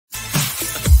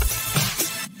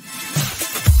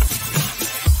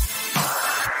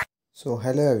So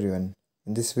hello everyone.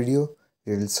 In this video,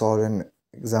 we will solve an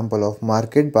example of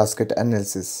market basket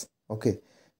analysis. Okay,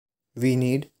 we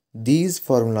need these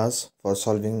formulas for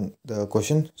solving the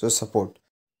question. So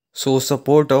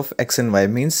support of x and y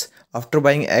means after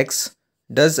buying x,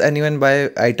 does anyone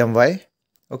buy item y?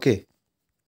 Okay,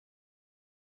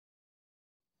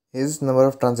 is number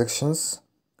of transactions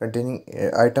containing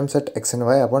items at x and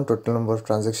y upon total number of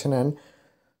transaction, and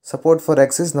support for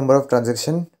x is number of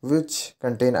transaction which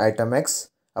contain item x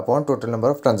upon total number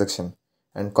of transaction.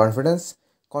 And confidence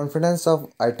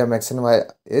of item x and y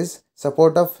is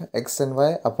support of x and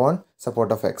y upon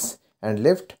support of x. And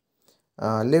lift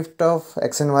of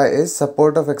x and y is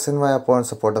support of x and y upon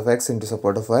support of x into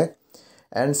support of y.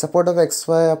 And support of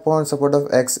xy upon support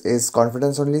of x is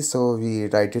confidence only, so we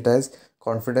write it as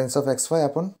confidence of xy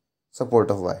upon support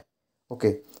of y.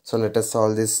 Okay, so let us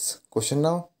solve this question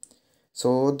now.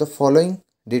 So the following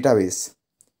database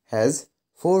has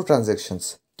 4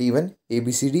 transactions: T1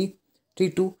 ABCD,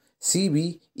 T2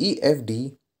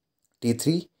 CBEFD,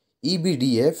 T3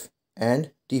 EBDF,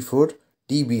 and T4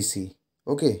 DBC.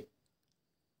 Okay,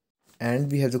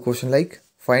 and we have the question like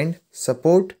find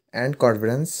support and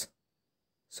confidence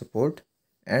for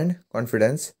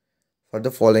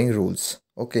the following rules.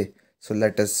 Okay, so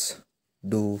let us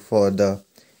do for the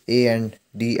A and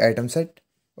D item set.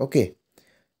 Okay,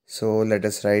 so let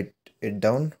us write it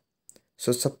down.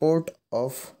 So support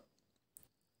of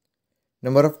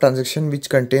number of transaction which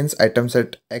contains item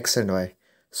set x and y.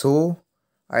 So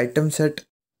item set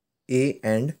A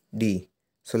and D.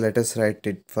 So let us write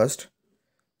it first.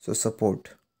 So support.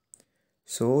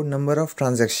 So number of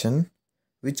transaction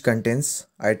which contains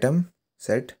item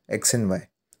set x and y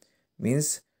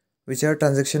means whichever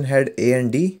transaction had A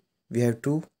and D, we have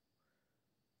to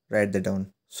write that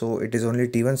down. So it is only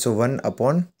T1, so 1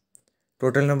 upon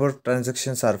total number of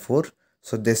transactions are 4,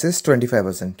 so this is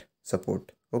 25%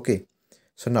 support. Okay,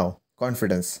 so now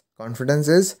confidence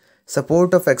is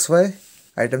support of xy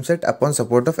item set upon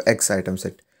support of x item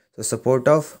set. So support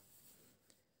of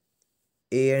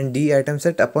A and D item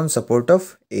set upon support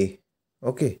of A.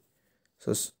 Okay,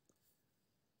 so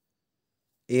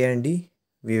A and D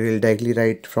we will directly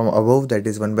write from above, that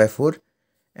is 1 by 4,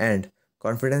 and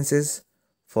confidence is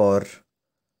for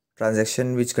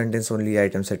transaction which contains only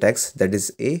item set x, that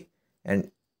is A,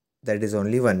 and that is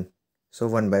only 1, so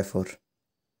 1 by 4.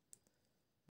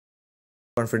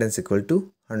 Confidence equal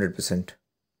to 100%.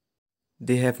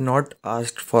 They have not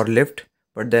asked for lift,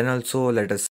 but then also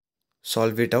let us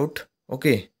solve it out.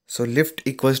 Okay, so lift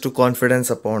equals to confidence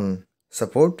upon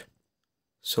support.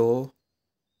 So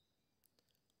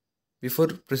before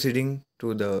proceeding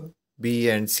to the B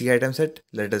and C item set,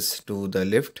 let us do the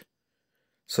lift.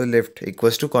 So lift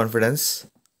equals to confidence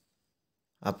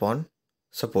upon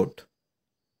support.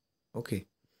 Okay,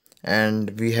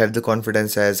 and we have the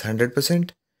confidence as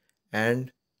 100%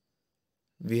 and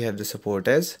we have the support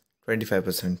as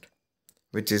 25%,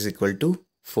 which is equal to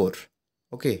 4.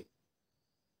 Okay,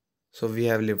 so we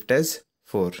have lift as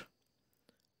 4.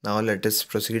 Now let us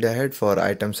proceed ahead for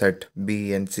item set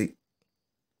B and C.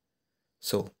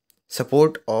 So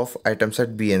support of item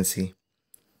set B and C,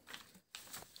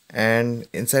 and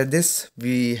inside this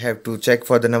we have to check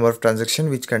for the number of transaction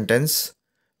which contains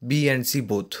B and C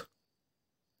both,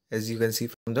 as you can see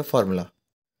from the formula.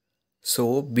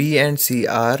 So B and C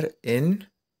are in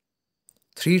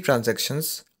 3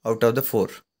 transactions out of the 4.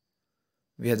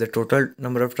 We have the total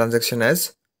number of transaction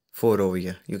as 4 over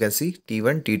here. You can see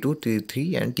T1, T2,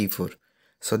 T3 and T4.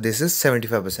 So this is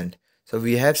 75%. So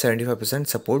we have 75%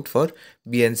 support for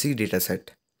B and C dataset.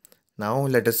 Now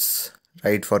let us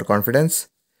write for confidence.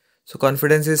 So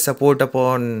confidence is support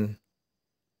upon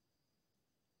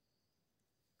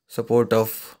support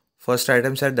of first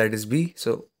item set, that is B.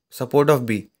 So support of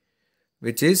B,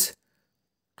 which is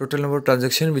total number of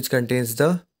transaction which contains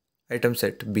the item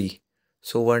set B.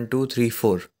 So 1, 2, 3,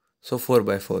 4. So 4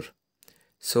 by 4.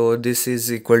 So this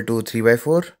is equal to 3 by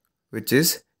 4, which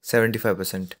is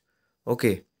 75%.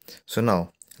 Okay, so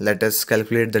now let us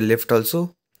calculate the lift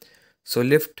also. So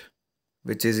lift,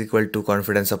 which is equal to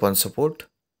confidence upon support.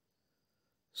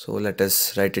 So let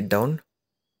us write it down.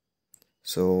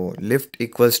 So lift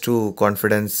equals to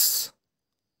confidence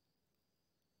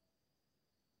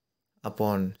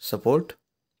upon support,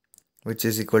 which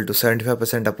is equal to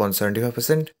 75% upon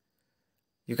 75%.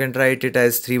 You can write it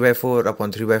as 3 by 4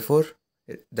 upon 3 by 4.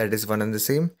 That is one and the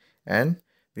same, and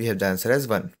we have the answer as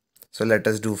 1. So let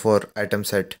us do for item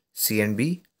set C and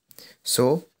B.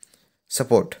 So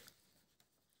support,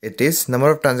 it is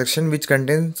number of transaction which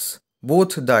contains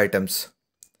both the items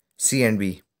C and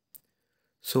B.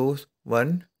 So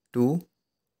 1, 2,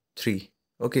 3.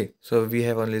 Okay, so we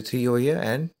have only 3 over here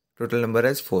and total number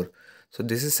as 4. So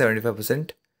this is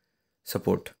 75%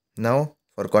 support. Now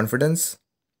for confidence,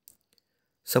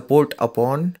 support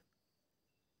upon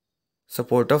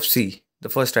support of C, the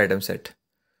first item set.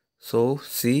 So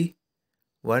C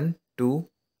 1, 2,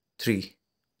 3.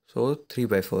 So 3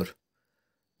 by 4.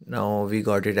 Now we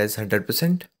got it as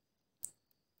 100%.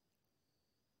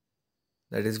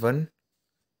 That is 1.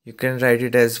 You can write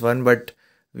it as 1, but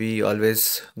we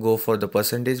always go for the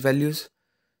percentage values.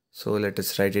 So let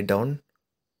us write it down.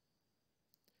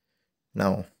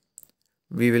 Now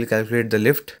we will calculate the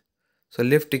lift. So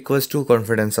lift equals to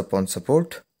confidence upon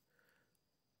support,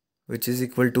 which is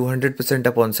equal to 100%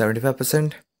 upon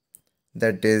 75%.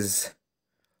 That is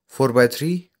 4 by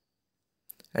 3,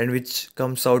 and which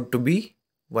comes out to be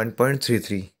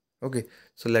 1.33. Okay,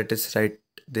 so let us write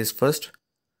this first.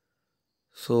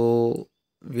 So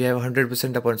we have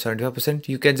 100% upon 75%.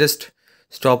 You can just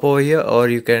stop over here, or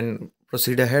you can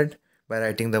proceed ahead by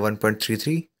writing the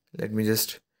 1.33. Let me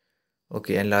just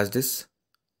enlarge this.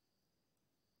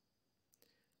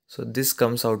 So this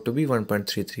comes out to be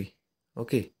 1.33.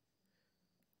 Okay,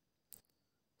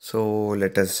 so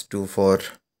let us do for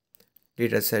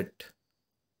data set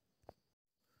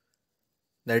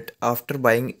that after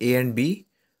buying A and B,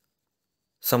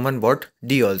 someone bought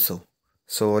D also.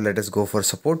 So let us go for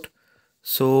support.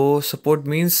 So support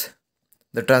means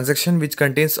the transaction which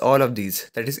contains all of these,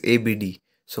 that is ABD.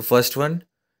 So first one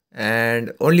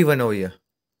and only one over here,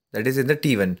 that is in the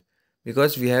T1,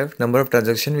 because we have number of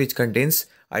transaction which contains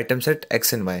item set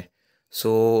X and Y.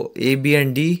 So A, B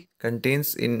and D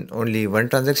contains in only one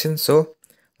transaction, so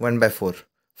 1 by 4.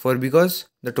 4 because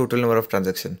the total number of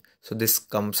transaction. So this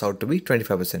comes out to be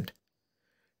 25%.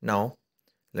 Now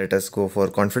let us go for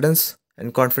confidence,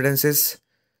 and confidence is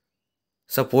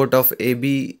support of A,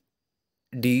 B,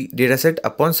 D dataset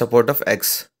upon support of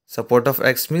X. Support of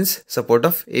X means support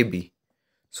of AB.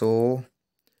 So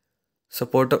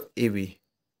support of AB.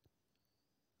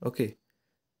 Okay.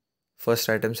 First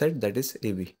item set, that is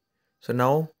AB. So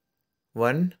now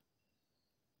 1,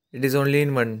 it is only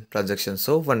in one transaction.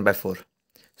 So 1 by 4.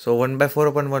 So 1 by 4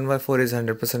 upon 1 by 4 is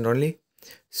 100% only.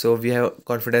 So we have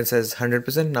confidence as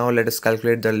 100%. Now let us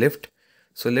calculate the lift.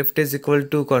 So lift is equal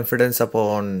to confidence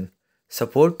upon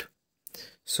support.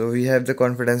 So we have the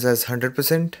confidence as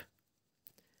 100%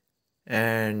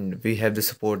 and we have the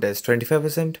support as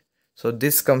 25%. So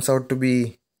this comes out to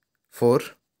be 4.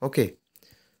 Okay.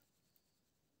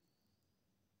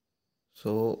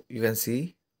 So you can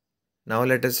see. Now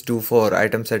let us do for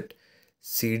item set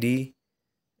C, D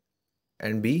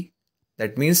and B.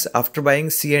 That means after buying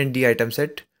C and D item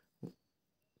set,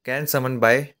 can someone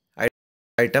buy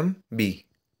item B?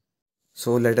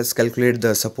 So let us calculate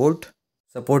the support.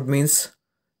 Support means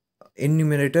in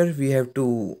numerator we have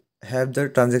to have the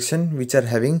transaction which are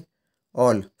having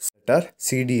all that are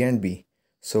C, D and B.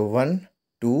 So 1,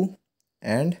 2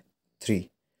 and 3.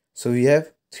 So we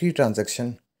have 3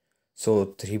 transaction.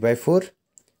 So 3 by 4.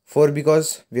 4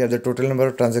 because we have the total number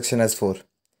of transaction as 4.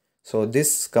 So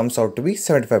this comes out to be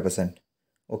 75%.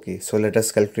 Okay, so let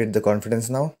us calculate the confidence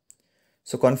now.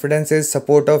 So confidence is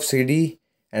support of CD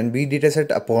and B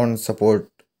dataset upon support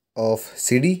of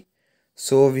CD.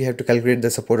 So we have to calculate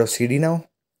the support of CD now.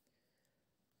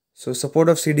 So support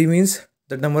of CD means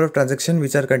the number of transactions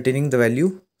which are containing the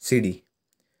value CD.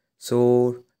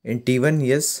 So in T1,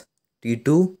 yes,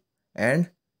 T2 and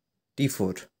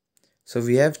T4. So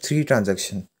we have 3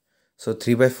 transactions. So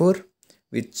 3 by 4,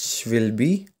 which will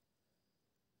be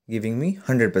giving me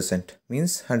 100%,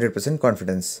 means 100%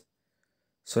 confidence.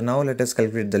 So now let us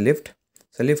calculate the lift.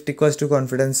 So lift equals to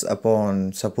confidence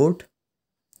upon support.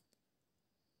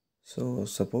 So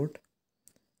support,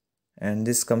 and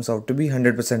this comes out to be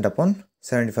 100% upon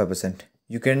 75%.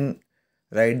 You can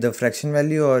write the fraction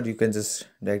value or you can just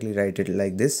directly write it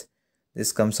like this.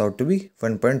 This comes out to be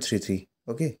 1.33.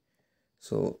 Okay.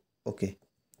 So okay.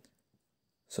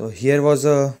 So here was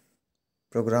a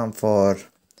program for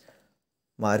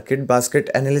market basket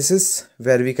analysis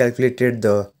where we calculated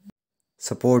the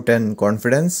support and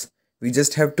confidence. We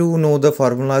just have to know the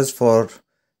formulas for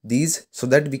these so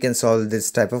that we can solve this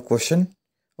type of question.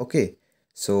 Okay,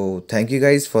 so thank you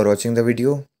guys for watching the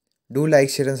video. Do like,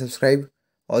 share and subscribe.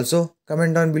 Also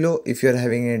comment down below if you are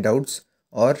having any doubts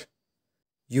or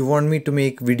you want me to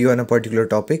make video on a particular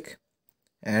topic.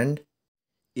 And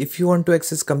if you want to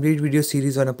access complete video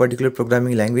series on a particular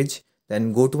programming language,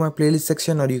 then go to my playlist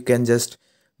section, or you can just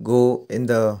go in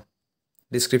the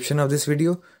description of this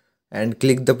video and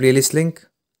click the playlist link.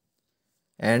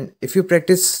 And if you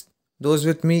practice those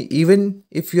with me, even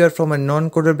if you are from a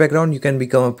non-coder background, you can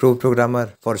become a pro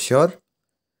programmer for sure.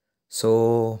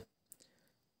 So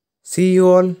see you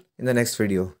all in the next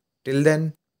video. Till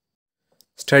then,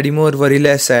 Study more, worry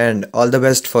less, and all the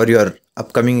best for your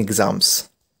upcoming exams.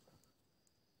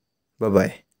 Bye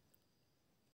bye.